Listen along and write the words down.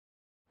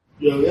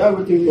Yo, y'all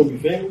ever think you're gonna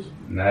be famous?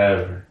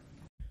 Never.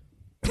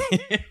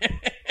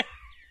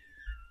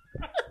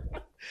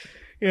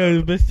 Yo,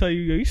 the bitch tell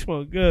you, yo, you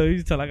smoke good.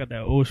 You tell I got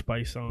that Old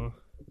Spice on.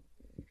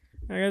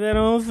 I got that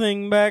old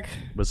thing back.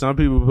 But some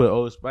people put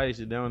Old Spice,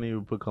 they don't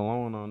even put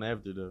cologne on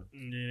after though.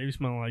 Yeah, they be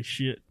smelling like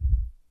shit.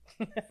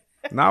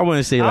 No, I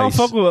wouldn't say I like.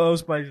 don't fuck with Old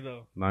Spice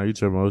though. Nah, you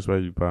tripping Old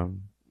Spice, you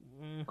problem.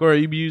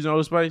 Corey, you be using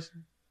Old Spice?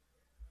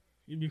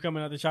 You be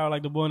coming out the shower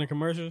like the boy in the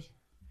commercials?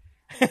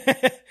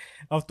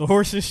 Off the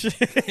horse and shit.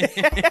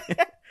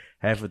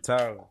 Half a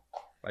towel.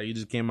 Like you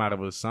just came out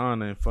of a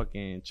sauna in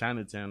fucking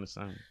Chinatown or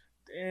something.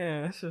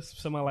 Damn, that's just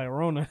something like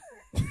Rona.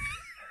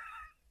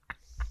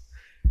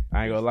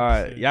 I ain't gonna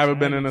lie. Y'all ever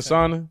been in a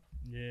sauna?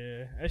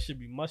 Yeah, that should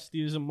be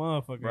musty as a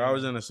motherfucker. Bro, I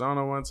was in a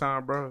sauna one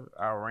time, bro.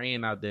 I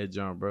ran out that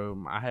jump,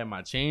 bro. I had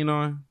my chain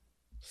on.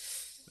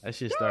 That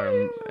shit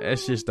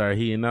started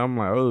heating up. I'm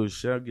like, oh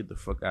shit, I'll get the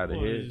fuck out of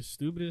here.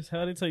 Stupid as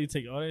hell. They tell you to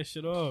take all that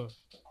shit off.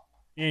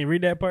 You ain't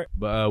read that part?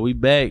 But we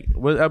back.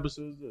 What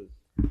episode is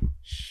this?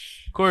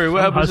 Corey,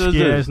 what episode is Husky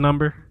this? ass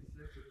number.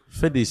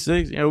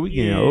 56? Yeah, we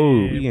getting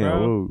old. We getting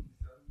bro. old.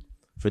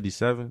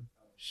 57?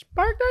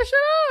 Spark that shit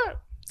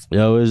up.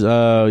 Yo, it's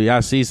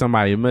y'all see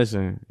somebody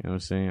missing. You know what I'm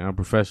saying? I'm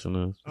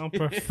professional. I'm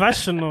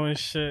professional and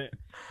shit.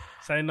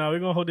 Say no, we're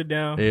gonna hold it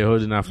down. Yeah,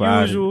 holding out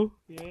for Usual.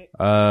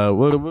 Yeah.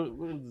 What is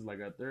this, like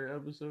our third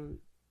episode?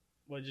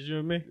 What, just you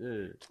and me?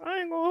 Yeah. I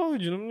ain't gonna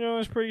hold you. Them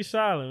joints pretty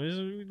solid.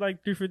 It's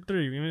like 3 for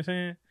 3. You know what I'm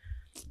saying?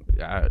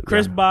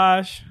 Chris Yeah.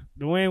 Bosh,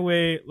 Dwayne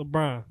Wade,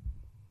 LeBron.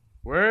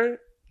 Word?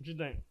 What you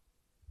think?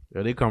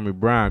 Yo, they call me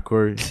Brian,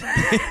 Corey.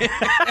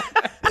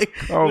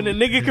 When the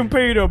nigga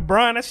compare you to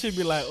LeBron, that should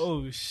be like,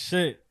 oh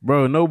shit.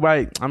 Bro,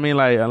 nobody, I mean,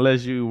 like,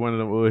 unless you one of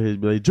them old heads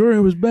be like,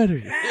 Jordan was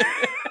better.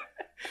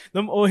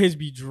 Them old heads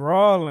be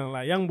drawling.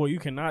 Like, young boy, you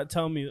cannot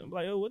tell me. I'm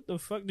like, oh, what the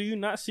fuck? Do you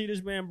not see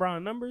this man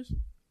Brian numbers?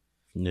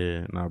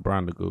 Yeah, nah,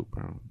 Brian the GOAT,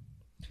 bro.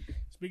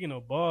 Speaking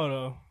of ball,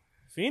 though,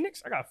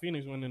 Phoenix? I got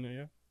Phoenix winning there,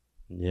 yeah.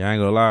 Yeah, I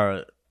ain't gonna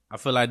lie. I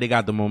feel like they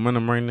got the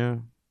momentum right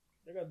now.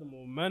 They got the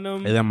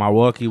momentum. And then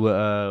Milwaukee with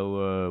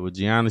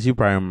Giannis, he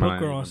probably might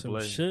Booker on even some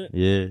play. shit.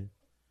 Yeah.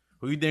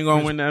 Who you think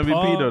gonna Chris win the MVP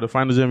Paul. though? The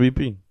Finals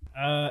MVP.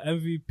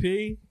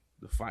 MVP?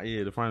 The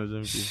Finals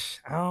MVP.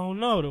 I don't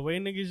know. The way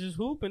niggas just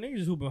hooping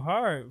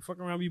hard. Fuck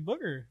around, be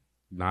Booker.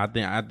 No, I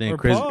think Or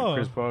Chris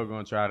Paul. Paul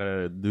gonna try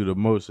to do the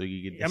most so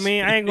he can get. I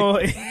mean, I ain't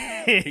gonna.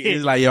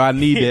 He's like, yo, I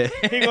need that.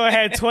 He gonna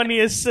have 20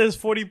 assists,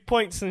 40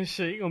 points and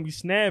shit. He gonna be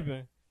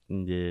snapping.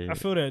 Yeah. I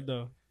feel that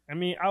though. I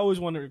mean, I always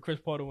wanted Chris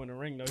Paul to win the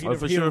ring though.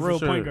 For He sure, a real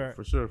for sure, point guard.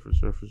 for sure.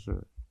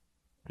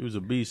 He was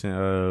a beast in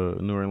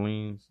New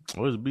Orleans.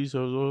 Was a beast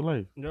of his whole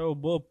life. Yo,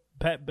 boy,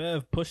 Pat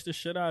Bev pushed the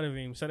shit out of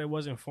him. Said it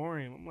wasn't for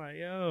him. I'm like,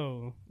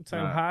 yo, what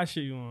type of high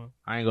shit you on?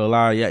 I ain't gonna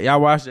lie. Y'all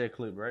watched that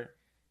clip, right?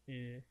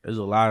 Yeah. There's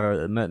a lot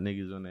of nut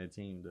niggas on that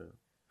team though.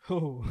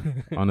 Oh,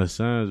 On the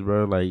Suns,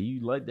 bro. Like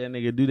you let that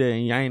nigga do that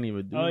and y'all ain't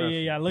even do oh nothing.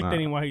 yeah. I looked at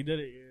him while he did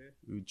it. Yeah.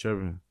 You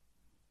tripping.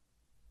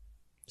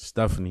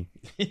 Stephanie.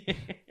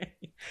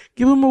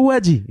 Give him a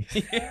wedgie.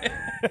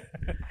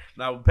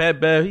 Now Pat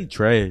Bev, he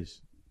trash.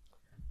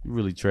 He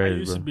really I trash,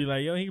 used bro. to be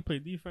like, yo, he can play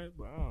defense,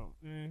 but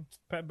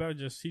Pat Bev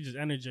he just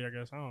energy, I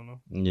guess. I don't know.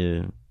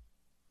 Yeah.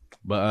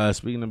 But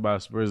speaking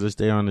about Spurs, let's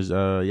stay on this.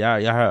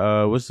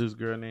 Yeah. What's this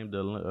girl named?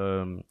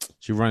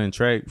 She running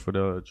track for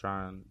the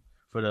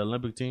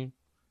Olympic team.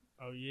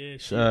 Oh yeah.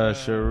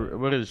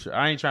 What is it?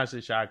 I ain't trying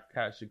to say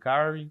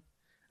Sha'Carri.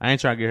 I ain't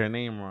trying to get her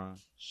name wrong.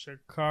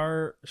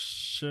 Sha'Carri.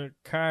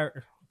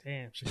 Sha'Carri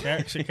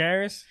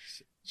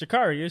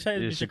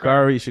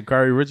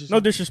Richardson. No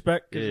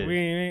disrespect, 'cause Yeah. we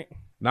ain't.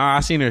 Nah, I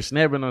seen her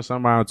snapping on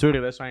somebody on Twitter.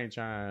 That's why I ain't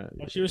trying.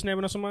 Oh, she was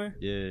snapping on somebody.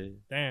 Yeah,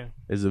 Damn.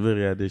 there's a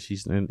video out there.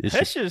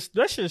 That's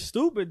just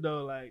stupid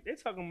though. Like they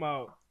talking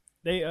about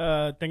they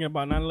thinking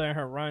about not letting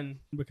her run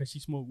because she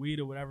smoked weed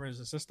or whatever is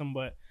the system,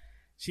 but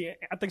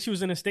I think she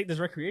was in a state that's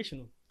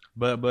recreational.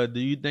 But do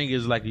you think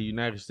it's like a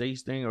United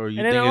States thing, or you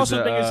And then think I also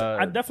it's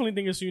think I definitely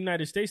think it's a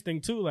United States thing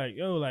too. Like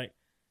yo, like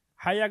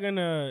how y'all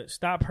gonna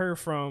stop her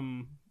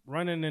from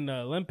running in the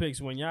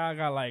Olympics when y'all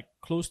got like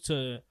close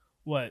to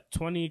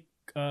 20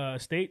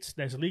 states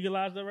that's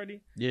legalized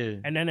already? Yeah.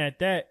 And then at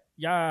that,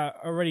 y'all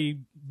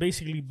already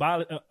basically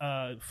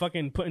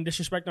fucking putting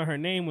disrespect on her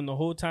name when the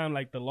whole time,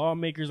 like the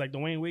lawmakers, like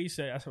Dwayne Wade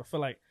said, I feel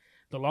like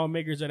the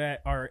lawmakers of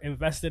that are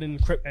invested in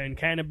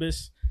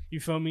cannabis. You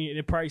feel me?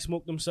 They probably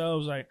smoke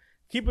themselves. Like,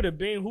 keep it a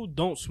being who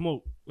don't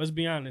smoke. Let's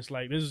be honest.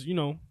 Like, there's,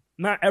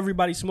 not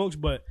everybody smokes,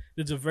 but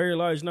there's a very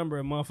large number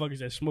of motherfuckers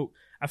that smoke.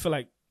 I feel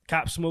like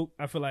cops smoke.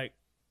 I feel like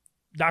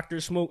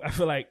doctors smoke. I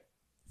feel like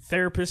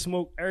therapists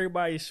smoke.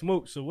 Everybody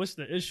smokes. So what's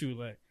the issue?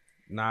 Like,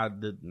 Nah,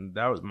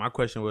 that was my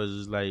question. Was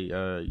just like,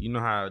 you know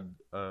how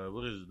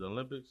what is it, the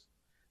Olympics?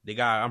 They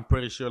got. I'm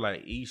pretty sure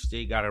like each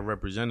state got a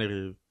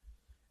representative,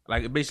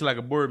 like basically like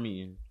a board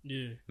meeting.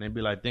 yeah. And they'd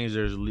be like things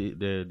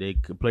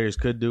players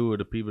could do or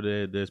the people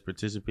that's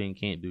participating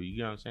can't do. You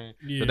know what I'm saying?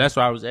 Yeah. So that's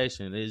why I was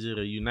asking: is it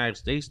a United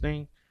States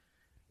thing,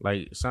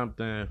 like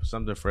something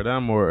for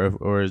them,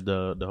 or is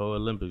the whole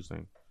Olympics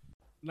thing?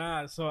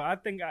 Nah, so I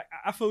think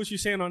I feel what you're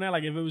saying on that.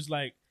 Like if it was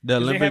like The 'cause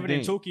they Olympic have it in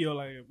thing. Tokyo,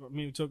 like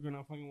me in Tokyo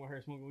not fucking with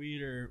her smoking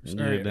weed or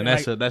Yeah, then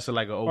that's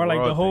like an overall or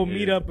like the whole thing,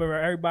 meetup or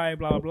everybody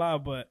blah blah blah.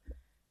 But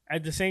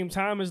at the same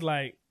time, it's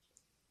like,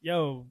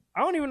 yo,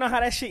 I don't even know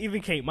how that shit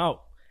even came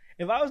out.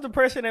 If I was the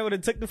person that would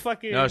have took the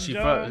fucking No,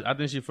 John, I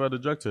think she failed the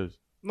drug test.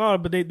 no,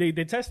 but they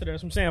tested her.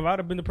 That's what I'm saying. If I would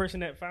have been the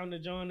person that found the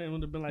John and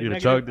would have been like, You'd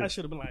have negative, chugged it? I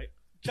should have been like,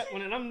 check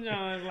one of them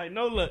Johns. Like,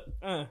 no look,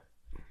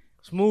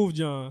 smooth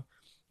John.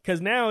 Cause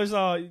now it's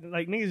all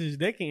like niggas is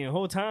dicking the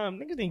whole time.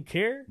 Niggas didn't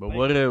care. But like,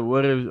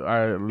 what if all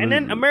right, and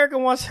then America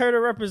wants her to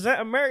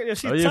represent America. If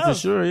she's yeah, tough. for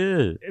sure,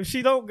 yeah. If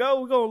she don't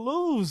go, we're gonna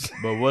lose.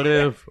 But what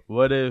if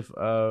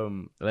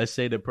let's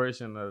say the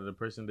person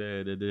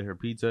that did her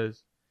P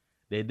test,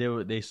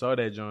 they saw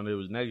that John, it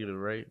was negative,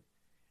 right?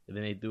 And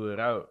then they threw it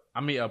out. I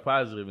mean, a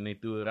positive, and they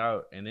threw it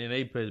out, and then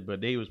they pissed,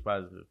 but they was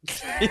positive.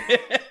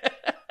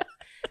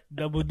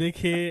 Double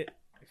dickhead,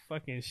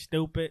 fucking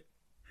stupid.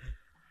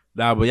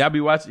 Nah, but y'all be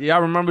watching.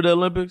 Y'all remember the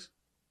Olympics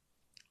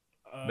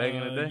back in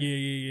the day?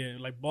 Yeah.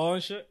 Like ball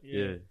and shit.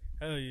 Yeah.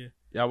 Hell yeah.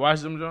 Y'all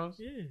watch them, Jones?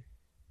 Yeah.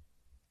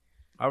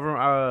 I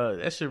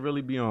remember that should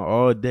really be on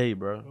all day,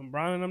 bro. When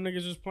Brown and them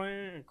niggas was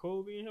playing and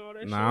Kobe and all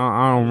that shit.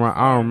 Nah,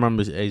 I don't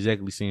remember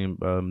exactly seeing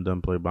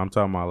them play, but I'm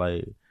talking about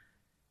like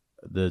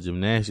the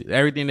gymnastics,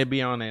 everything that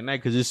be on that night,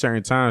 because there's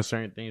certain times,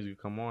 certain things will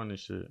come on and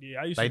shit.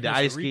 Yeah, I used like to the do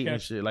ice some skating recap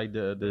and shit, like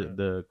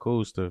the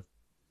cool stuff.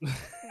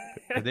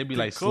 Cause they be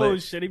like cool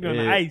sled. shit. He be on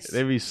the ice.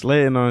 They be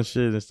sledding on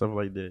shit and stuff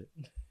like that.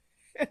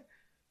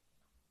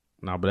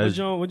 Nah, but that's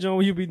What John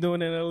will you be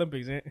doing in the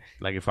Olympics? Eh?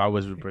 like if I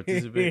was to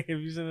participate. If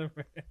you in the,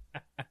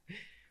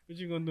 what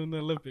you gonna do in the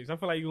Olympics? I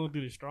feel like you gonna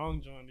do the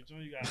strong John. The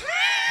John you got.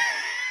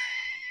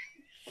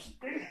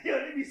 Yo,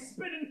 they be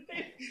spinning.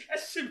 That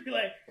should be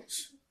like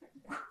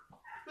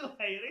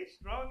they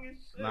strong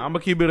as shit. Nah, I'm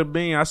gonna keep it a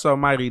bean. I saw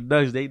Mighty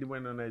Ducks. They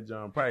went on that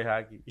John. Probably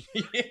hockey.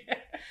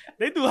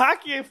 They do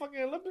hockey in fucking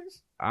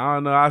Olympics. I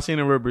don't know. I seen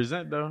them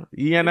represent though.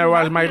 You ain't never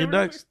watched Mighty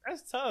Ducks?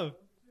 That's tough.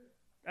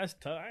 That's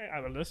tough.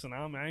 I listen.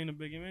 I ain't a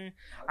biggie man.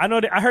 I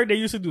know. I heard they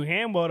used to do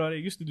handball though. They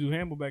used to do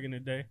handball back in the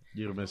day.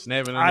 You'd have been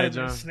snapping on I'd that have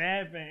been John.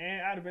 snapping,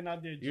 and I'd have been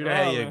out there. You'd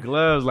have had your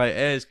gloves like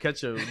Ash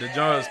Ketchum. The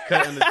John's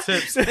cutting the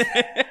tips.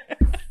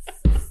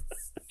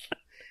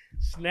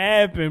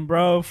 Snapping,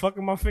 bro.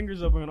 Fucking my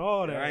fingers up and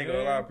all that. I ain't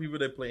gonna lie. People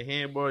that play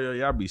handball, yo,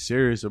 y'all be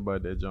serious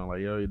about that, John.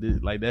 Like, yo,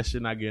 like that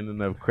shit not getting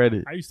enough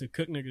credit. I used to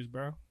cook niggas,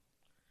 bro.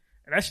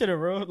 And that shit a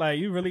real, like,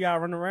 you really gotta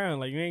run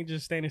around. Like, you ain't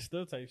just standing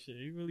still type shit.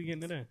 You really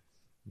getting it in.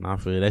 Nah,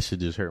 for that shit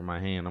just hurt my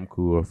hand. I'm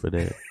cool for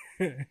that.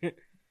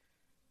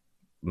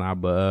 Nah,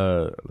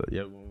 but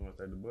yeah, we gonna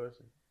start the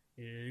bullshit.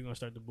 Yeah, you gonna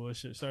start the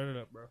bullshit. Start it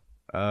up,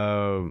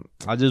 bro.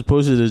 I just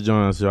posted this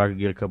joint so I could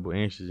get a couple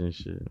answers and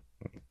shit.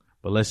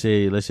 But let's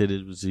say this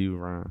was you,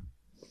 Ron.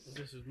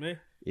 This is me.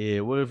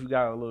 Yeah, what if you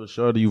got a little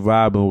shorty you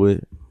vibing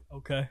with?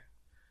 Okay.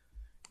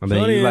 And then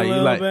Shorty you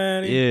like,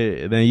 baddie.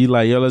 yeah. And then you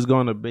like, yo, let's go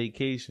on a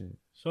vacation.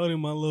 Shorty,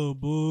 my little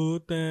boo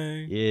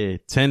thing. Yeah,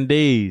 10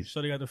 days.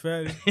 Shorty got the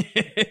fatty.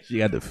 She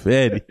got the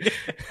fatty.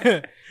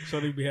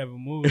 Shorty be having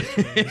moves.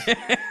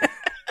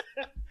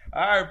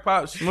 All right,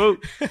 Pop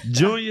Smoke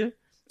Junior.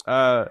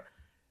 Y'all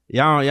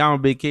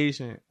on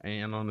vacation,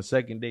 and on the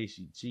second day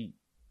she cheat.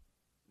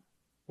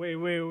 Wait.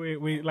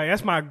 Like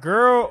that's my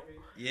girl.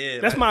 Yeah,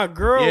 that's my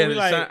girl. Yeah, We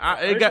like,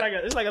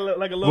 it's like a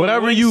little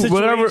whatever wing you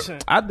situation.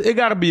 it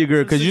gotta be a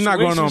girl because you're not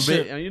going on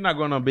Situationship. you're not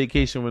going on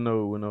vacation with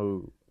no. You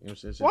know what I'm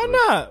saying? Why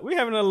not? We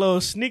having a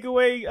little sneak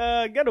away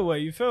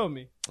getaway. You feel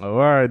me? Oh, all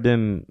right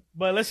then.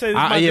 But let's say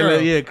this is my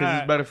girl. Yeah, because All it's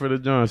right. better for the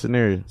John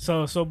scenario.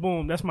 So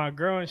boom, that's my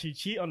girl, and she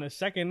cheat on the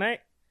second night.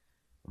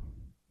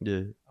 Yeah.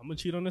 I'm gonna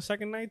cheat on the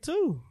second night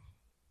too.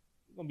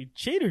 We're gonna be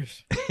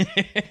cheaters.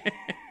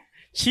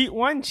 Cheat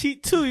one,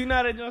 cheat two. You know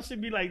how that John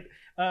should be like.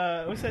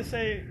 What's that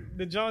say?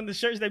 The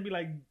shirts they be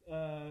like.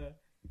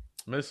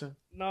 Missing.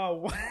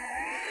 No.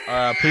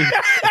 Please.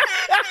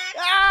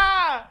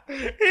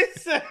 He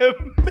said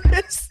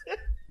missing.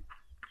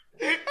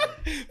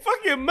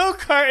 Fucking milk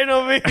carton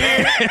over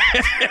here.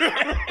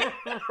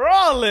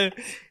 Rolling.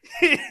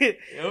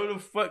 Yo,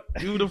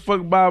 who the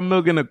fuck buy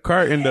milk in a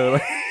carton though?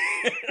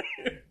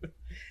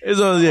 It's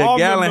only a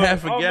gallon,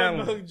 half a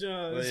gallon. Milk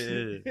Johns.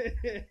 Yeah.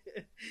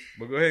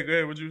 But go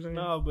ahead. What you saying?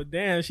 No, but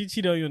damn, she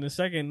cheated on you on the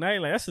second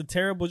night. Like that's a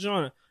terrible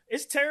joint.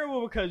 It's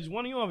terrible because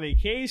one of you on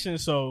vacation,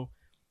 so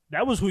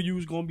that was who you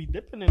was gonna be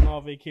dipping in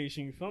all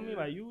vacation. You feel me?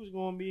 Like you was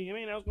gonna be. I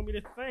mean, that was gonna be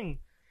the thing.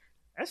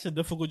 That's a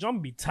difficult joint.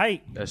 To be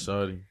tight. That's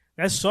Saudi.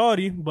 That's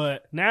salty,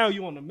 but now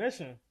you on the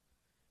mission.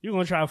 You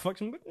gonna try to fuck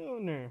some bitch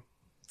on there.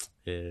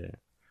 Yeah.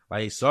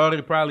 Like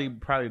Saudi probably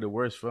the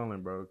worst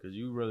feeling, bro, because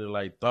you really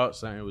like thought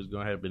something was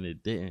gonna happen,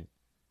 it didn't.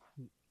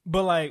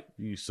 But like,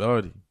 You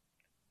Saudi.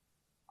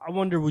 I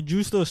wonder, would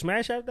you still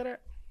smash after that?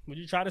 Would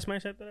you try to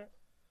smash after that?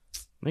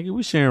 Nigga,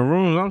 we sharing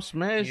rooms. I'm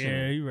smashing.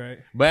 Yeah, you right.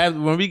 But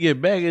when we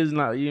get back, it's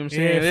not. You know what I'm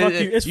saying? Yeah, fuck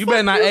you. It's you fuck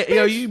better not. you,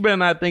 bitch. You better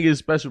not think it's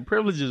special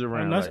privileges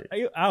around. That's,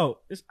 Like, you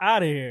out. It's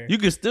out of here. you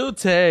can still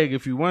tag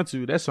if you want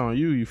to. That's on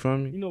you. You feel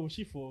me? You know what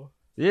she for?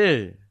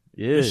 Yeah.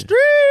 The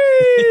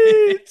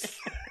streets.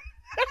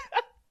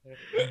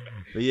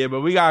 But yeah,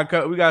 but we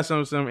got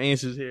some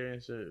answers here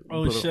and shit.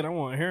 Oh shit, I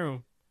want to hear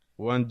him.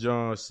 One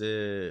John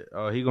said,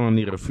 "Oh, he gonna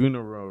need a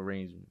funeral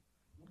arrangement."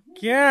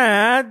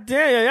 God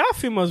damn, y'all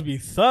females be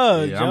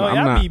thugs, Yeah, yo. I'm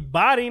Y'all not- be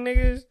body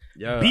niggas,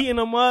 Yeah, beating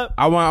them up.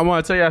 I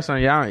want to tell y'all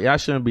something. Y'all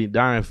shouldn't be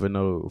dying for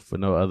no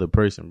other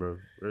person, bro.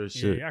 Real Yeah,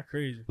 shit. y'all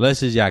crazy.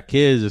 Unless it's y'all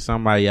kids or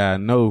somebody y'all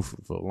know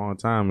for a long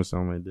time or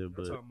something like that. I'm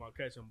But talking about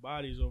catching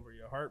bodies over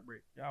your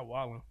heartbreak. Y'all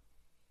wildin'.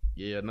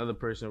 yeah, another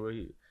person where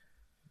he,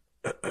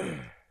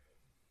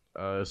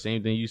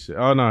 same thing you said.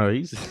 Oh no,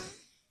 he's.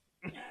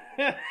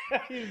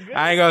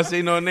 I ain't gonna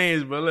say no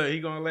names, but look, he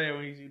gonna laugh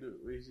when he see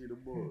the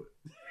board.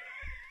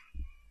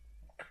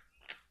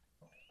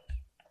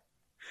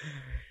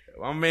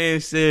 My man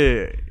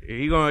said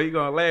he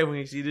gonna laugh when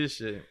he see this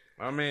shit.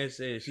 My man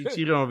said she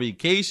cheated on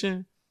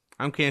vacation.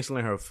 I'm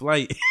canceling her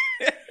flight.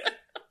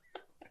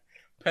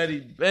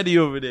 Petty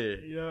over there.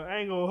 Yo, I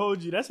ain't gonna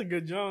hold you. That's a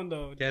good John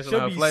though. Cancel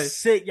She'll our be flight.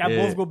 sick. Y'all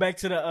Yeah. both go back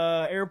to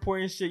the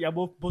airport and shit. Y'all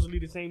both supposed to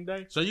leave the same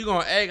day. So you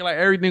gonna act like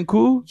everything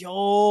cool?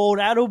 Yo,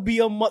 that'll be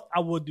a I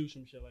would do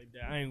some shit like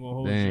that. I ain't gonna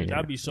hold you.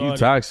 That'd be you sorry.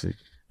 toxic.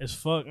 As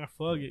fuck. I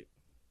fuck it.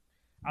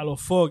 I'll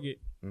fuck it.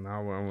 No, I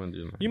wouldn't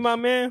do that. You my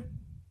man?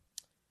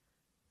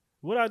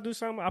 Would I do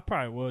something? I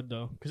probably would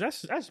though, cause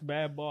that's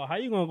bad ball. How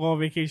you gonna go on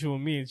vacation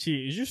with me and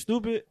cheat? Is you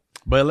stupid?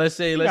 But let's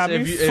say got me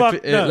if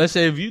fucked up. let's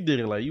say if you did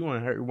it, like you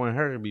want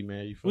her to be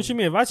mad. You feel What you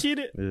me? mean? If I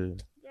cheated, Yeah. I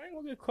ain't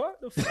gonna get caught.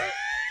 The fuck?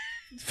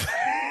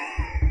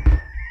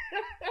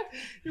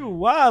 You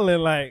wildin'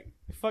 like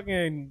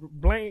fucking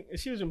blank.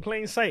 She was in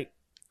plain sight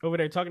over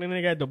there talking to the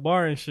nigga at the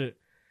bar and shit.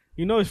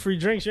 You know it's free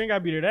drinks. You ain't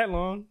gotta be there that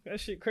long. That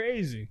shit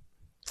crazy.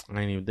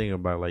 I ain't even thinking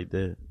about it like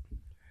that.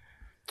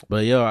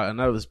 But yo,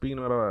 another speaking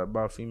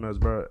about females,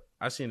 bro.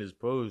 I seen this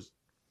post.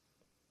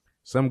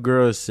 Some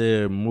girls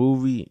said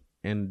movie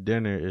and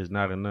dinner is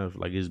not enough.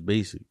 Like it's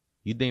basic.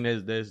 You think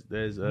that's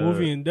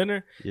Movie and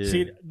dinner. yeah.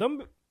 See,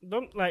 them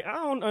like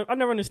I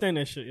never understand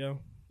that shit, yo.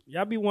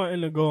 Y'all be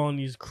wanting to go on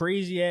these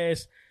crazy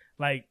ass,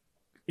 like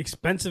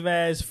expensive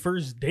ass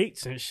first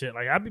dates and shit.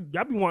 Like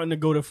y'all be wanting to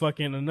go to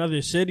fucking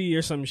another city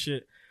or some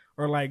shit,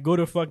 or like go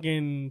to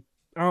fucking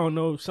I don't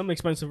know some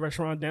expensive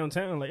restaurant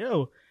downtown. Like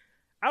yo,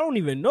 I don't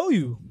even know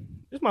you.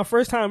 This is my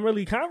first time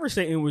really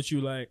conversating with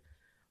you, like,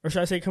 or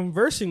should I say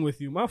conversing with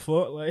you? My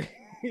fault, like,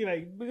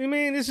 like I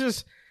mean, it's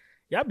just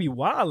y'all be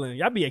wilding.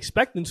 Y'all be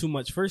expecting too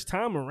much first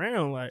time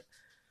around, like.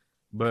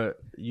 But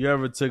you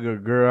ever took a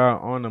girl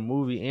out on a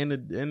movie and a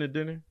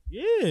dinner?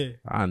 Yeah.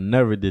 I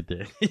never did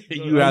that.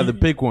 You had to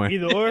pick one.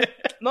 Either or.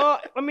 No,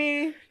 I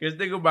mean, Cause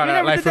think you about it.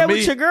 never Like did for that me,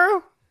 with your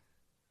girl?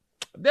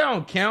 they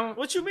don't count.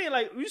 What you mean?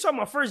 Like, you talking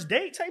about first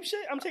date type shit?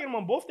 I'm taking them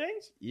on both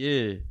days?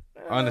 Yeah,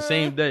 on the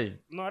same day.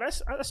 No,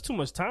 that's too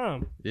much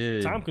time.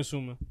 Yeah, Time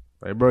consuming.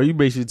 like bro, you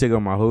basically take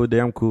up my whole day.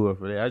 I'm cool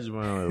for that. I just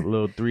went on a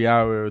little 3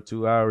 hour or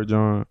 2 hour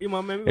John. Yeah,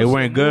 my man, we It gonna see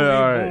went a good. movie,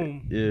 All right.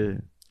 boom.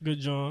 Yeah. Good,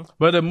 John.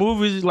 But the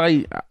movies,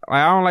 like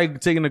I don't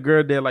like taking a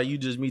girl there like you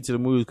just meet to the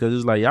movies because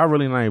it's like y'all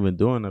really not even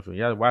doing nothing.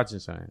 Y'all watching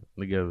something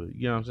together.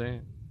 You know what I'm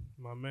saying?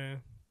 My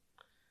man.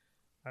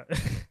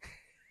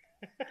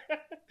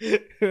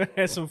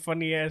 Had some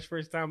funny ass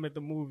first time at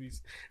the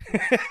movies.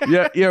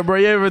 yeah, bro.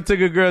 You ever took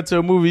a girl to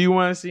a movie you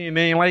want to see and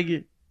they ain't like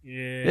it?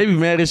 Yeah. They be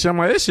mad at shit. I'm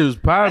like, that shit was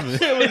popping.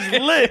 It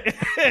was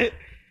lit.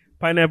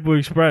 Pineapple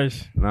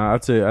Express. Nah, I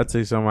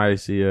took somebody to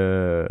see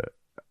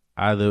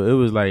either it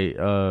was like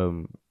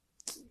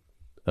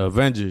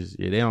Avengers.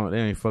 Yeah, they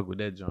ain't fuck with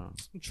that John.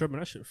 I'm tripping.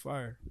 That shit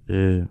fire.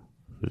 Yeah.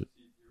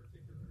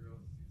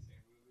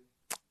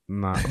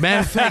 Nah. Matter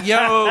of fact,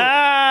 yo.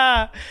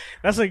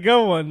 That's a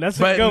good one. That's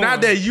a But good one.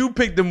 not that you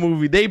picked the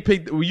movie.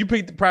 You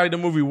picked probably the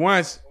movie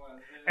once.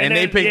 And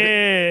they then, picked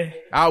yeah.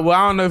 I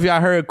don't know if y'all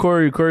heard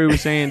Corey. Corey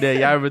was saying that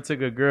y'all ever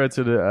took a girl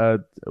to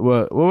the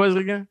what was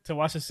it again? To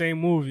watch the same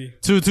movie.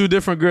 Two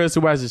different girls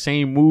to watch the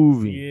same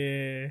movie.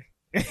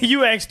 Yeah.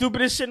 You act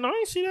stupid as shit. No, I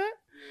ain't see that.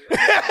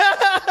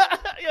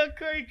 Yo,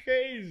 Corey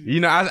crazy. You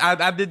know,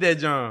 I did that,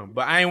 John,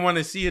 but I ain't want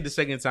to see it the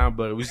second time.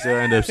 But we still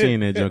end up seeing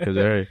that, John, because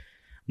of her.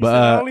 He said, But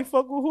I only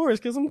fuck with whores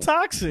because I'm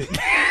toxic.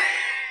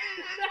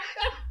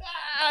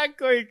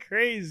 Corey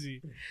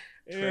crazy.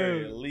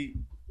 elite.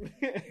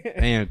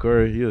 Damn,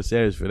 Corey, he was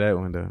savage for that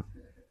one though.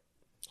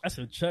 That's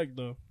a check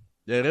though.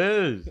 That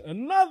is.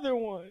 Another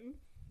one.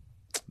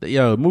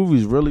 Yo,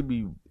 movies really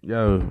be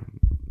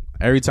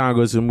every time I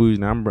go to the movies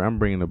now, I'm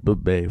bringing a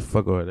book bag.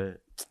 Fuck all that.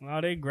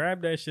 Oh, they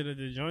grab that shit at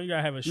the joint. You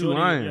gotta have a You shorty.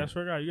 lying. Yeah, I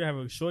swear to God, you gotta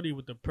have a shorty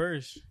with the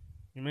purse.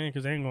 You man,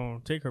 because they ain't gonna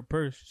take her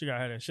purse. She gotta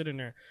have that shit in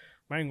there.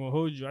 I ain't gonna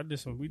hold you.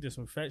 We did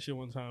some fat shit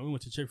one time. We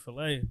went to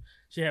Chick-fil-A.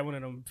 She had one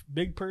of them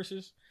big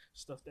purses.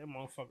 Stuffed that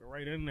motherfucker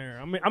right in there.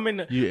 I'm in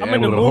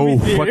the whole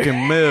movie theater.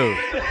 fucking meal.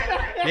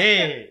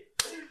 Yeah.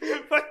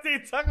 What they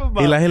talking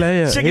about? He like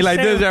this. Chicken Yeah,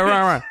 sandwich.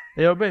 right.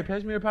 Hey, yo, babe,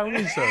 pass me a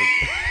Polynesian sauce.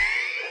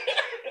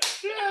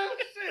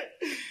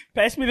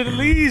 Pass me to the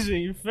Legion.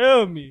 You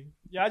feel me?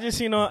 Yeah, I just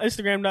seen on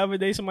Instagram the other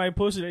day somebody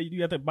posted that you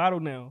got that bottle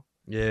now.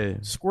 Yeah.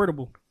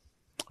 Squirtable.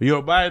 You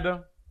gonna buy it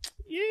though?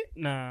 Yeah,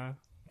 nah.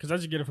 Cause I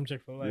just get it from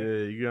Chick-fil-A. Yeah,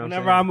 you know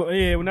what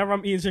Whenever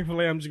I'm eating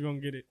Chick-fil-A, I'm just gonna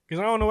get it. Cause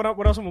I don't know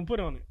what else I'm gonna put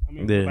on it. I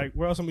mean, like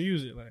where else I'm gonna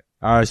use it? Like,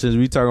 all right, since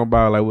we talking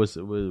about like what's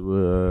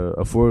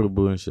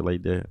affordable and shit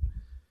like that,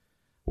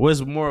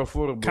 what's more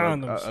affordable?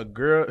 Condoms. A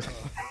girl.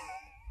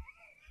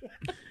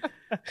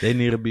 They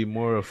need to be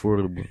more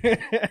affordable.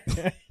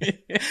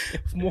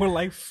 More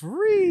like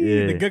free.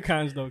 Yeah. The good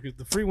kinds though, because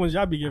the free ones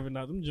y'all be giving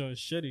out, them joints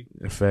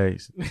shitty.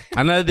 Facts.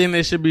 Another thing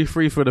that should be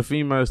free for the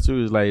females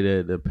too is like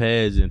the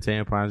pads and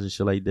tampons and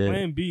shit like that.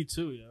 Plan B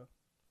too, yo.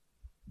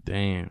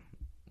 Damn.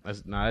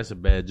 That's a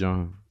bad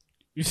joint.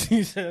 You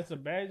said that's a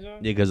bad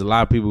joint? Yeah, because a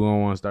lot of people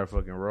gonna want to start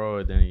fucking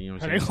raw. Then you know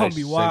what I'm saying? They gonna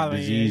be wild,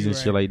 disease and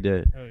shit like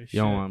that. Oh, you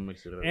don't want to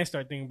mix it up. And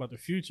start thinking about the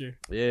future.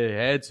 Yeah, it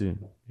had to.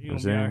 You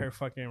gonna be out here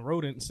fucking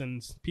rodents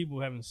and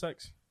people having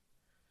sex.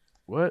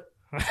 What?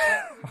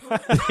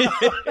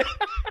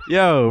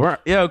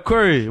 Yo,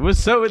 Corey,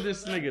 what's up with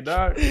this nigga,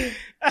 dog?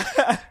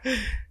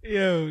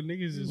 Yo,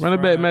 niggas is run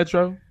it back,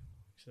 Metro.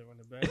 He said run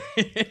it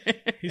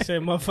back. He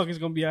said motherfuckers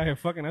gonna be out here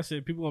fucking. I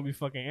said people gonna be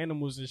fucking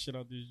animals and shit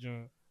out this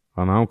joint.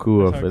 Oh no, I'm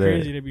cool That's up how for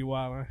crazy that. they be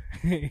wilding.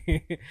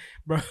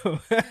 Bro,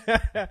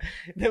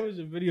 there was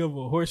a video of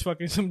a horse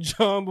fucking some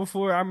John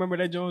before. I remember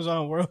that John was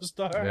on World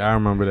Star. Yeah, I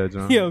remember that,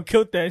 John. Yo,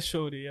 killed that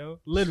shorty,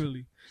 yo.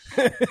 Literally.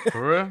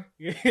 For real?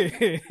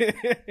 Yeah.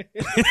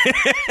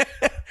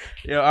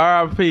 Yo,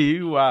 R.I.P.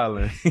 You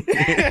wildin'.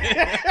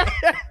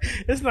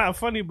 It's not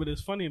funny, but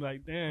it's funny.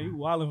 Like, damn, you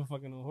wilding for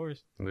fucking a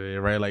horse. Yeah,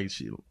 right. Like,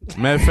 shit.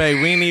 Matter of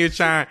fact, we ain't even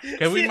trying.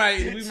 Cause we might.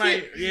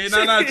 Yeah,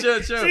 no,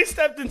 chill. She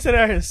stepped into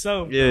that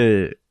herself.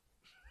 Yeah.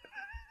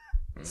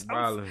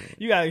 Wildin'.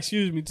 You gotta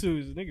excuse me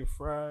too. This nigga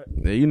fried.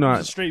 Yeah, you know.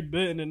 It's a straight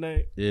bit in the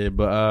night. Yeah,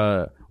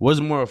 but what's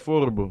more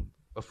affordable?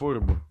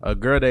 A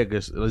girl that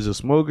is a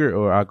smoker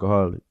or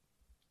alcoholic?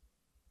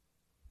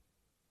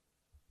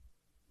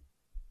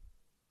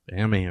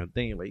 Damn, I ain't even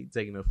thinking about you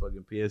taking the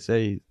fucking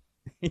PSAs.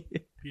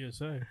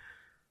 PSA.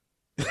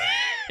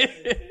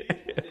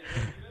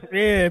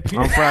 Yeah,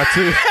 I'm fried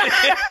too.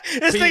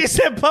 This nigga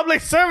said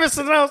public service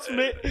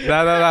announcement.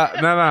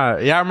 Nah.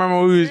 Y'all remember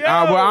when we was?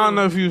 Well, I don't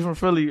know if you was from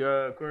Philly,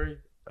 Corey.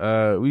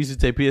 We used to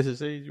take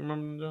PSSAs. You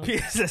remember them?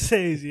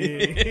 PSSAs,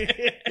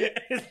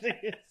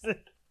 yeah.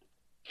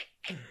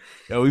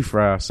 Yo, we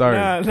fried. Sorry.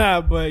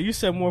 Nah, but you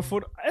said more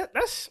food.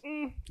 That's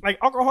like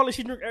alcoholic.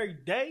 She drink every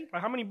day.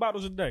 Like how many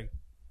bottles a day?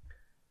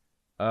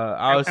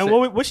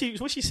 What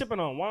she sipping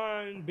on?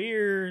 Wine,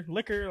 beer,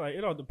 liquor? Like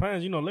it all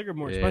depends. You know, liquor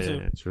more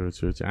expensive. Yeah,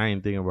 true. I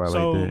ain't thinking about it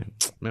like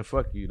that. Man,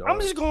 fuck you, dog.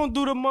 I'm just gonna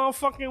do the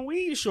motherfucking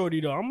weed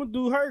shorty though. I'm gonna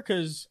do her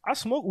because I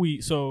smoke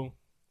weed. So,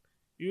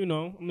 you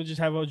know, I'm gonna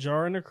just have a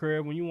jar in the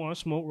crib. When you want to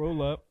smoke,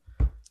 roll up.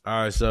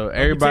 All right, so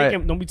everybody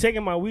don't be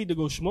taking my weed to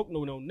go smoke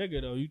no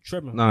nigga though. You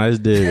tripping? No, it's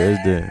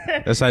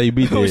dead. That's how you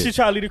beat When that. she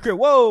try to leave the crib,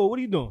 whoa, what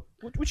are you doing?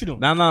 What you doing?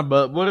 Nah,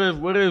 but what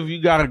if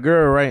you got a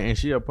girl, right, and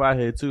she a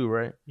pothead too,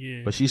 right?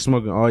 Yeah. But she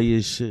smoking all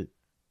your shit.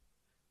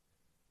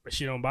 But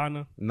she don't buy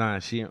none? Nah,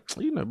 she,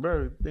 you know,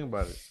 bro, think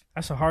about it.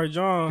 That's a hard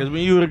job. Because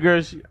when you with a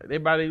girl, they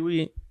buy their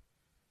weed.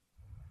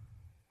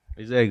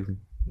 Exactly.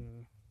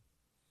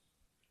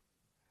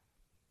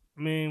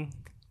 I mean,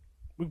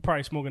 we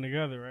probably smoking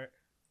together, right?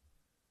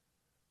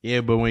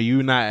 Yeah, but when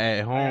you not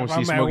at home, Like,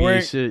 she smoking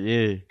your shit,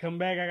 yeah. Come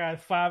back, I got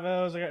 5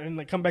 L's, and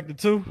like come back to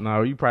 2.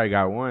 No, you probably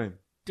got 1.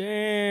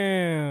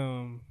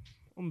 Damn.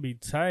 I'm gonna be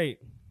tight.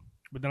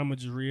 But then I'm gonna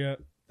just re-up.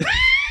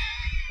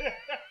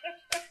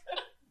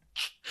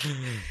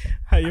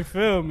 How you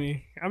feel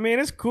me? I mean,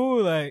 it's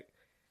cool, like,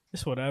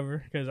 it's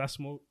whatever, because I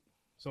smoke.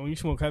 So when you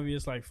smoke heavy,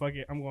 it's like, fuck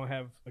it, I'm gonna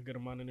have a good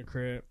amount in the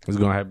crib. It's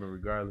gonna happen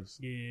regardless.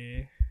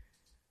 Yeah.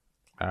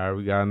 All right,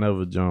 we got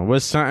another John.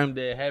 What's something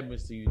that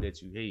happens to you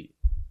that you hate?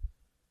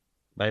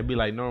 Like, it'd be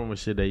like normal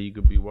shit that you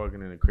could be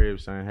walking in the crib,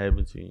 something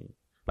happen to you.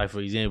 Like,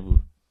 for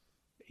example,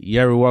 you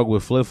ever walk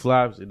with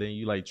flip-flops and then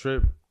you, like,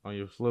 trip on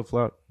your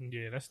flip-flop?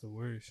 Yeah, that's the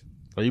worst.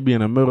 Or you be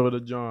in the middle of the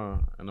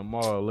John in the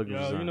mall looking for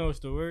something. You know what's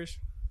the worst?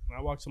 When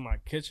I walk to my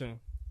kitchen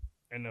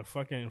and the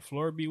fucking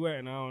floor be wet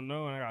and I don't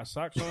know and I got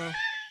socks on,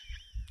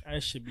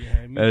 that shit be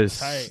having me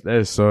tight.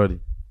 That's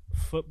salty.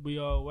 Foot be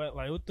all wet.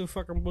 Like, what the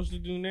fuck I'm supposed to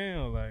do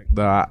now? Like,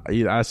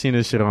 I seen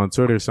this shit on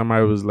Twitter.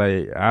 Somebody was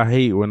like, I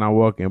hate when I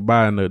walking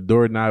by and the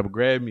doorknob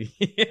grab me.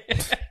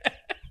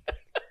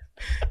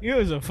 You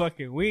was a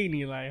fucking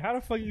weenie. Like, how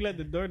the fuck you let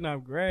the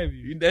doorknob grab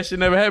you? That shit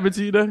never happened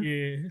to you, though?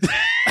 Yeah.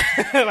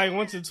 Like,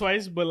 once or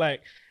twice. But,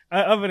 like,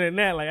 other than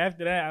that, like,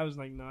 after that, I was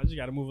like, no, I just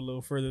got to move a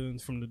little further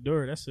from the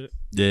door. That's it.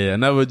 Yeah,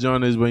 another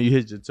joint is when you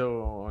hit your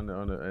toe on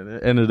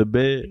the end of the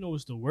bed. You know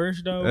what's the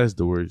worst, though? That's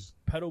the worst.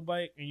 Pedal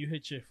bike and you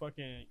hit your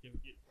fucking,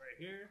 right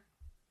here,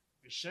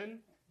 your shin.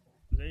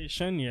 Is that your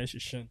shin? Yeah, it's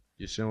your shin.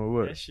 Your shin with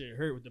what? That shit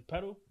hurt with the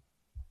pedal.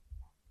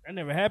 That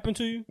never happened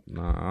to you?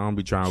 Nah, I don't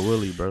be trying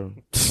willy, bro.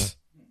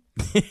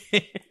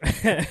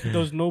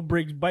 Those no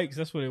brakes bikes,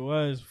 that's what it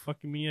was,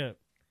 fucking me up.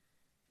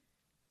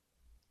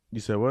 You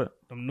said what?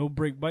 Them no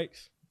brake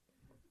bikes.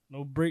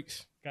 No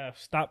brakes. Gotta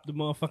stop the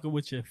motherfucker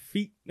with your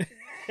feet.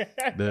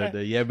 The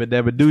yabba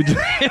dabba doo.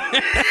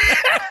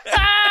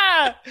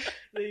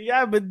 The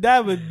Yabba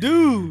dabba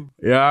do.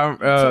 Yeah,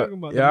 talking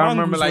about? The I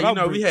remember mongoose like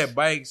without we bricks. had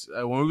bikes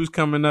when we was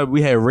coming up.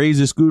 We had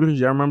Razor scooters.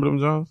 Y'all remember them,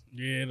 Jones?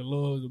 Yeah,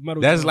 the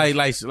metal. That's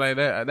joints. like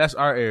that. That's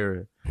our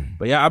era.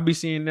 But yeah, I be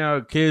seeing now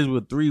kids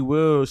with 3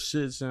 wheels,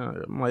 shit.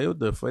 I'm like, what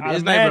the fuck?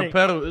 It's not even Automatic.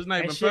 pedal. It's not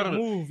That even shit pedal.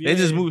 move, They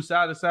just yeah. move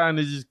side to side and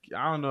they just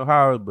I don't know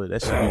how, but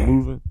that shit be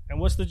moving. And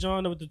what's the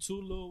John with the 2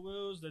 little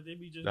wheels that they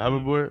be just The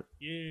hoverboard.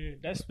 Yeah,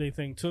 that's their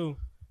thing too.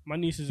 My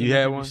nieces You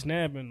had be one?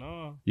 snapping.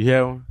 No, You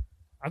had one?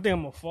 I think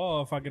I'm gonna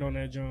fall if I get on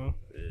that John.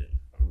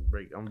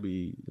 I'm gonna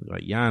be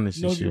like Giannis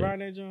You know and if you shit.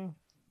 riding that John,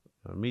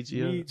 Meet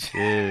you? Meech.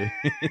 Yeah.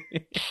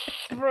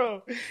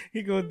 bro.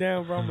 He go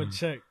down, bro. I'm gonna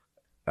check.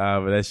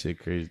 But that shit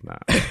crazy. Nah.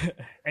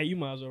 Hey, you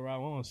might as well ride. I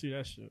want to see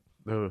that shit.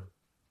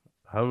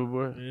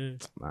 Hoverboard?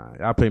 Yeah, Nah.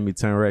 Y'all pay me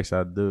 10 racks,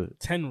 I'll do it.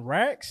 10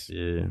 racks.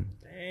 Yeah.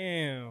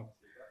 Damn,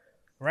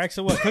 racks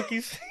of what?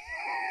 Cookies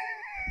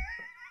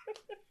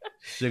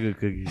Sugar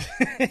cookies.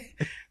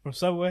 from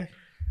Subway.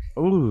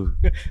 Ooh.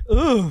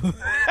 Ooh.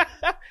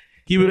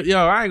 Keep it, yo,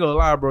 I ain't gonna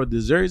lie, bro.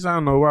 Desserts, I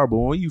don't know why, but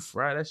when you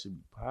fry, that should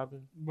be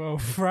popping. Bro,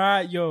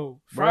 fried, yo.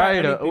 Bro, I ate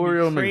an anything be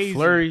Oreo crazy.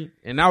 McFlurry,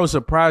 and I was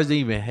surprised they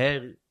even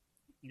had it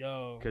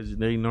Yo. because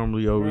they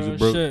normally always Real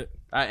broke. shit.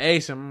 I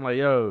asked him, I'm like,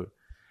 yo,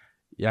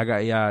 y'all got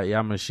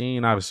y'all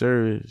machine out of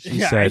service. She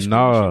Yeah, said, ice cream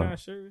no. machine out of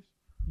service.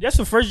 That's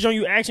the first joint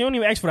you ask. You don't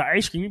even ask for the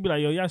ice cream. You be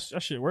like, yo, y'all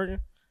shit working?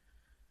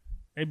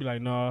 They be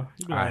like, nah.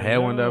 You be I like, had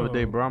one the other "No."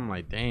 day, bro. I'm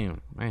like,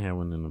 damn, I ain't had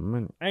one in a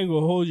minute. I ain't gonna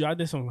hold you. I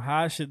did some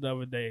high shit the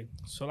other day.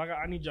 So like,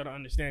 I need y'all to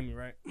understand me,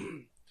 right?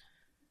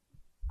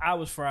 I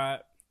was fried,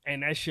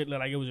 and that shit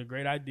looked like it was a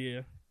great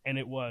idea, and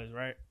it was,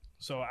 right?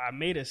 So I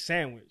made a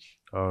sandwich.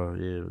 Oh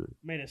yeah,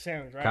 Made a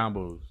sandwich, right?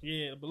 combos.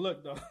 Yeah, but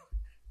look though,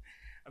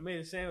 I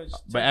made a sandwich.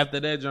 But after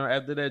that, John,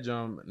 after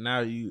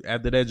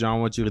that, I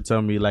want you to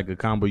tell me like a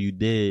combo you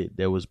did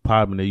that was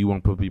popping that you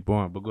want to put people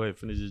on. But go ahead,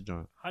 finish this,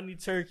 John. Honey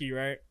turkey,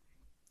 right?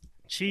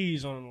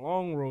 Cheese on the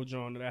long roll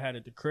joint that I had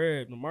at the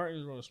crib. The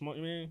Martins roll, smoke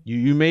man.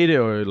 You made it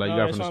or like No,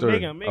 you got that's from the what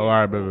store? I'm making, Oh, all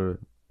right, bro.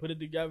 baby. Put it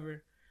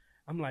together.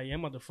 I'm like, yeah, I'm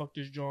about to fuck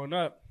this joint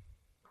up.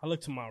 I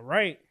look to my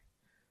right,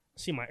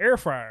 see my air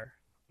fryer.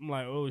 I'm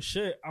like, oh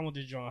shit, I want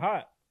this joint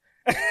hot.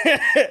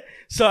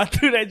 So I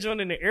threw that joint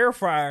in the air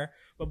fryer.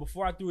 But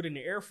before I threw it in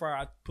the air fryer,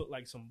 I put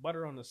like some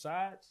butter on the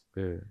sides,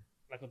 Yeah,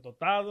 like a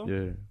tostado.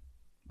 yeah.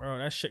 Bro,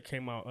 that shit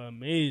came out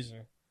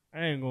amazing.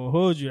 I ain't gonna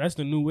hold you. That's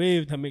the new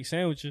wave to make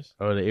sandwiches.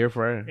 Oh, the air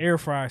fryer. Air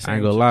fryer sandwiches. I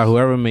ain't gonna lie.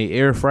 Whoever made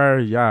air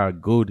fryers, y'all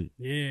goated.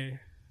 Yeah,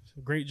 it's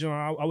a great joint.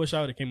 I wish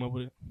I would have came up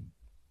with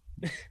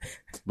it.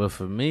 But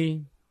for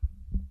me,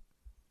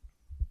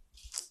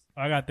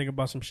 I gotta think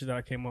about some shit that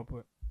I came up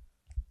with.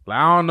 like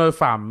I don't know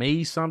if I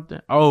made something.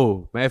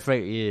 Oh, matter of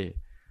fact,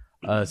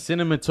 yeah.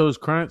 Cinnamon Toast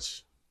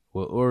Crunch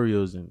with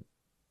Oreos in it.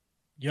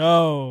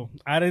 Yo,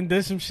 I done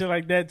did some shit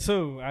like that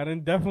too. I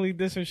done definitely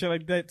did some shit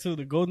like that too.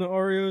 The golden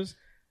Oreos,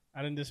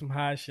 I done did some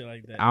high shit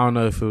like that. I don't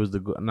know if it was the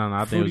no.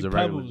 I think it was Fruity the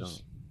regular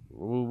Pebbles.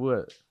 one.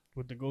 What?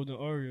 With the golden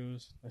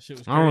Oreos, that shit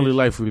was I don't really crazy.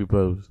 like Fruity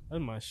Pebbles.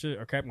 That's my shit.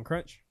 Or Captain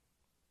Crunch,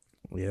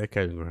 Yeah, that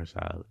Captain Crunch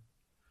solid.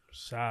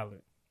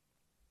 solid.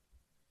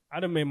 I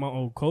done made my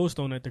own Cold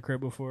Stone at the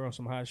crib before on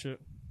some high shit.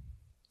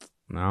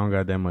 No, I don't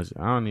got that much.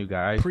 I don't even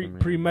got ice cream. in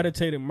it.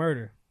 Premeditated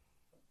murder.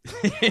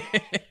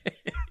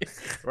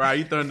 Right,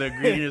 you throwing the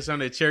ingredients on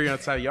the cherry on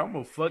top. Y'all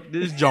gonna fuck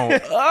this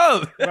joint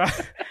up.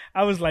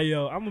 I was like,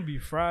 yo, I'm gonna be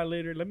fried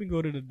later. Let me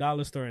go to the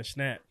dollar store and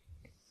snap.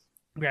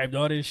 Grabbed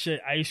all this shit: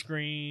 ice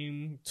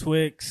cream,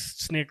 Twix,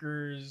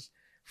 Snickers,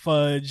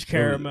 fudge,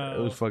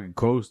 caramel. It was fucking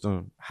Cold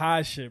Stone.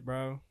 High shit,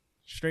 bro.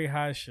 Straight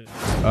high shit.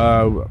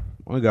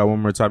 We got one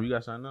more topic. You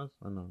got something else?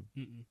 Or no?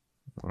 Mm-mm.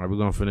 All right, we're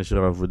gonna finish it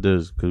off with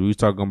this because we was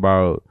talking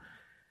about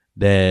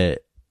that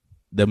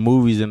the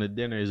movies and the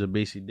dinner is a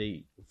basic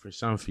date for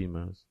some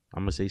females.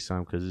 I'm gonna say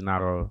some because it's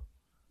not all.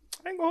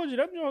 I ain't gonna hold you.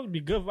 That would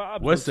be good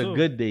vibes. What's though, a too.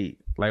 good date?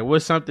 Like,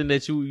 what's something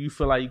that you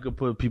feel like you could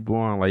put people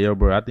on? Like, yo,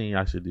 bro, I think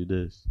y'all should do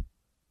this.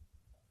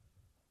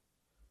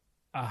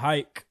 A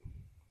hike.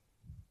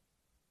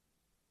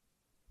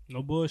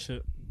 No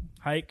bullshit.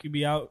 Hike. You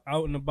be out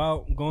and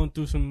about, going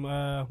through some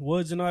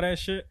woods and all that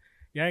shit.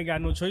 You ain't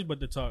got no choice but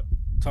to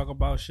talk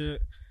about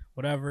shit,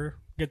 whatever.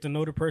 Get to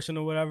know the person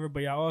or whatever.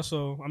 But y'all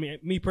also, I mean,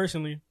 me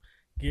personally,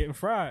 getting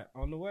fried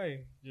on the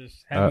way,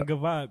 just having good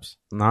vibes.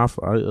 Nah,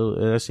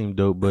 that seemed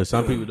dope, but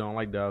some people don't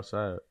like the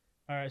outside.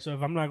 All right, so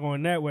if I'm not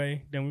going that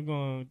way, then we're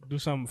gonna do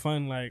something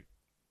fun like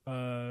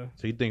So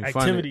you think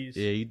activities.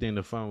 Fun? Yeah, you think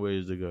the fun way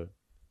is to go.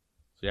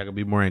 So y'all can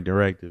be more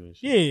interactive and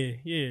shit.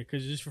 Yeah,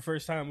 because it's your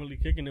first time really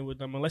kicking it with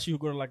them. Unless you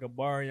go to like a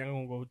bar, y'all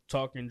gonna go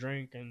talk and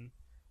drink and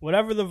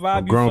whatever the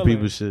vibe. Grown you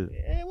people feeling.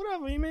 shit. Yeah,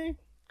 whatever you mean.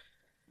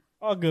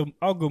 All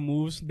good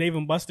moves. Dave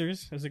and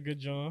Buster's is a good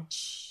joint.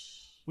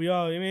 We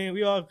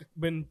all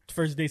been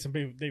first dates of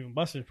Dave and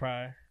Buster's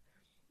probably.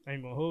 I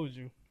ain't gonna hold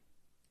you.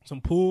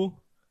 Some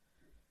pool.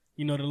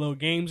 You know the little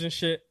games and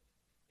shit.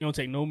 You don't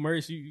take no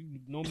mercy.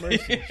 No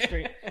mercy.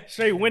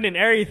 straight winning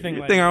everything.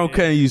 You like think that. I'm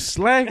cutting you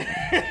slack?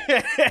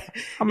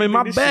 I'm in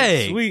my This shit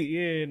bag. Sweet,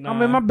 yeah. Nah.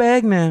 I'm in my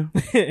bag now.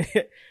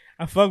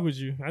 I fuck with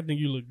you. I think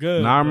you look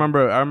good. No, I but-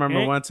 remember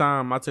Eh? one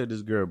time I took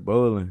this girl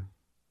bowling.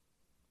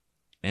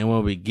 And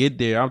when we get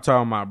there, I'm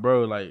talking about,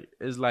 bro, like,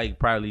 it's like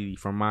probably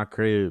from my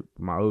crib,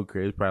 my old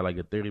crib, it's probably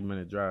like a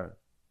 30-minute drive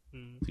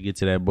to get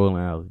to that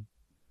bowling alley.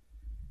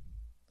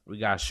 We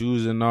got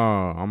shoes and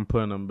all. I'm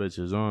putting them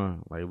bitches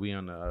on. Like, we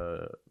on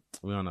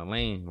the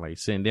lane, like,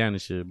 sitting down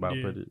and shit. About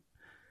to put it.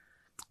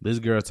 This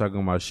girl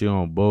talking about she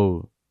on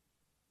bowl.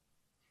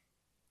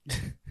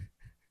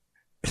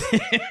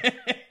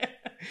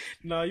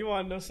 No, you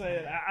want to know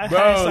something? I Bro,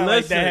 had something like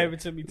listen. that happen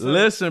to me too.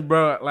 Listen,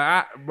 bro.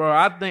 Like,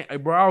 I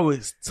think, bro, I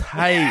was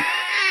tight.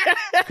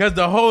 Because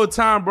the whole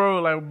time,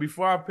 bro, like,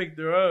 before I picked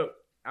her up,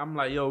 I'm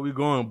like, yo, we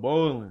going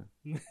bowling.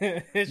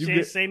 She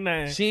ain't say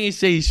nothing. She ain't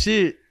say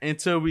shit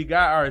until we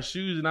got our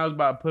shoes and I was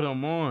about to put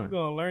them on. You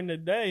gonna learn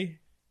today.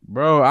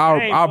 Bro,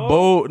 I boy.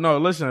 bowled. No,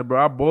 listen,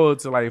 bro. I bowled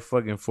to like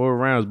fucking 4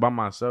 rounds by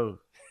myself.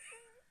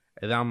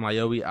 And then I'm like,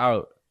 yo, we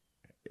out.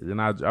 And then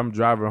I'm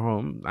driving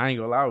home. I ain't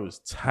gonna lie, I was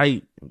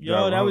tight.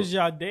 Yo, that was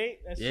your date?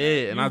 That's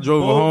and you I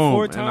drove her bowled home.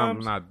 4 And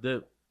times? I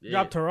dipped. Yeah.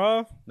 Dropped her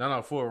off?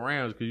 No, 4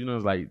 rounds. Because, you know,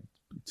 it's like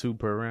 2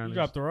 per round. You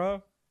dropped her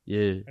off?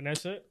 Yeah. And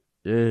that's it?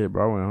 Yeah,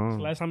 bro. I went It's home.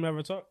 the last time we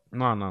ever talked?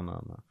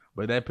 No.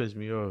 But that pissed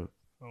me off.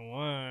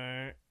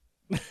 Oh,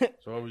 what?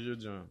 So what was your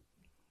job?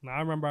 Nah, I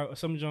remember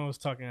some John was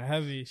talking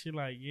heavy. She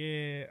like,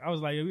 yeah. I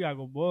was like, yo, we gotta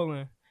go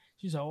bowling.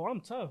 She said, oh,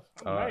 I'm tough.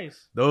 I'm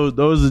nice.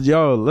 Those are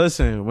y'all.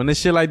 Listen, when it's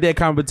shit like that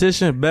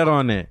competition, bet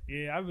on that.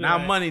 Yeah, I be Not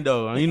like, money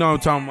though. You know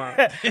what I'm talking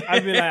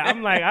about.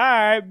 I'm like, all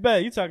right,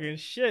 bet you talking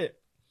shit.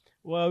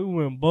 Well, we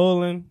went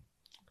bowling.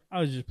 I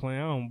was just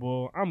playing. I don't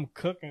bowl. I'm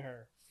cooking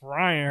her,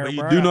 frying her. But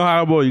you bro. do know how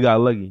to bowl. You got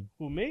lucky.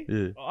 Who, me?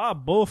 Yeah. Oh, I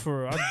bowl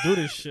for her. I do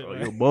this shit. Oh,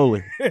 man. you're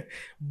bowling.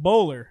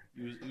 Bowler.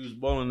 You was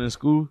bowling in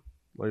school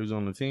while you was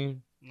on the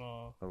team.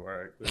 No, All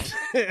right.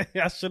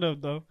 I should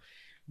have though.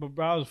 But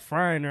bro, I was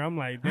frying her. I'm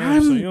like,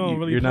 damn. So you don't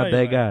really. You're play, not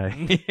that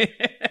like, guy.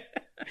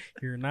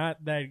 You're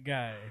not that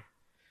guy.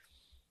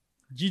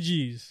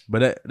 GG's.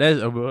 But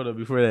that's hold up.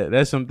 Before that,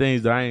 that's some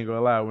things that I ain't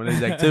gonna lie. When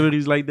there's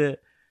activities like that,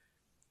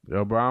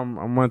 yo, bro,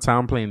 I'm one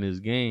time playing this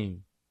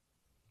game,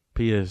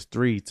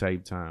 PS3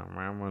 type time.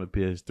 Right, I'm on the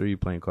PS3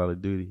 playing Call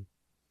of Duty,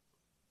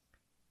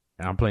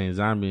 and I'm playing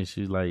zombie. And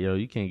she's like, "Yo,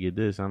 you can't get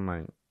this." I'm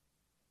like,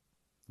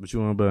 "What you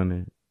want about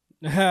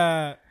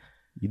it?"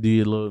 You do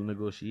your little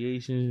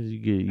negotiations. You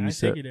get you I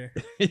set. take you there.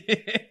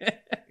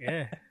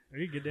 Yeah,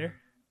 you get there.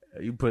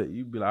 You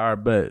be like, all right,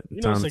 bet. You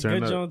know, Time it's to a turn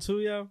good up. John too,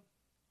 yo.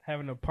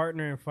 Having a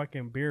partner in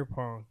fucking beer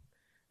pong.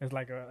 It's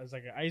like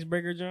an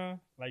icebreaker, John.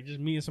 Like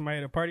just meeting somebody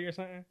at a party or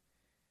something,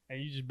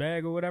 and you just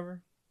bag or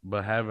whatever.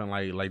 But having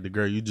like the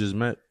girl you just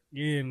met.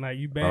 Yeah, and like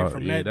you bag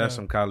from that. That's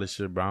though. some college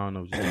shit, bro. I don't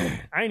know what you doing.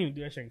 I didn't even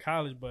do that shit in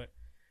college, but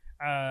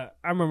I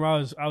remember I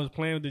was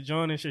playing with the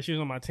John and shit. She was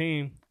on my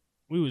team.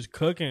 We was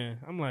cooking.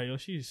 I'm like, yo,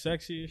 she's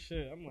sexy as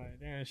shit. I'm like,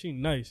 damn, she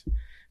nice.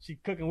 She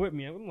cooking with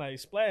me. I'm like,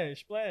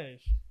 splash.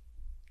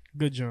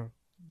 Good John.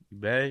 You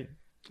bag?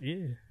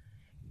 Yeah.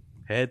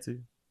 Had to.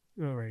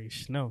 You already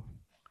know.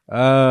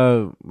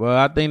 Well,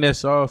 I think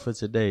that's all for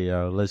today,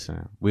 y'all.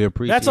 Listen, we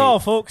appreciate. That's all,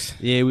 folks.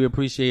 Yeah, we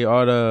appreciate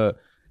all the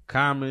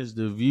comments,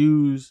 the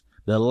views,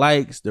 the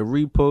likes, the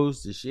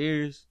reposts, the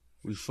shares.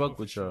 We fuck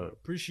with y'all.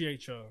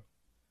 Appreciate y'all.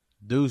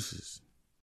 Deuces.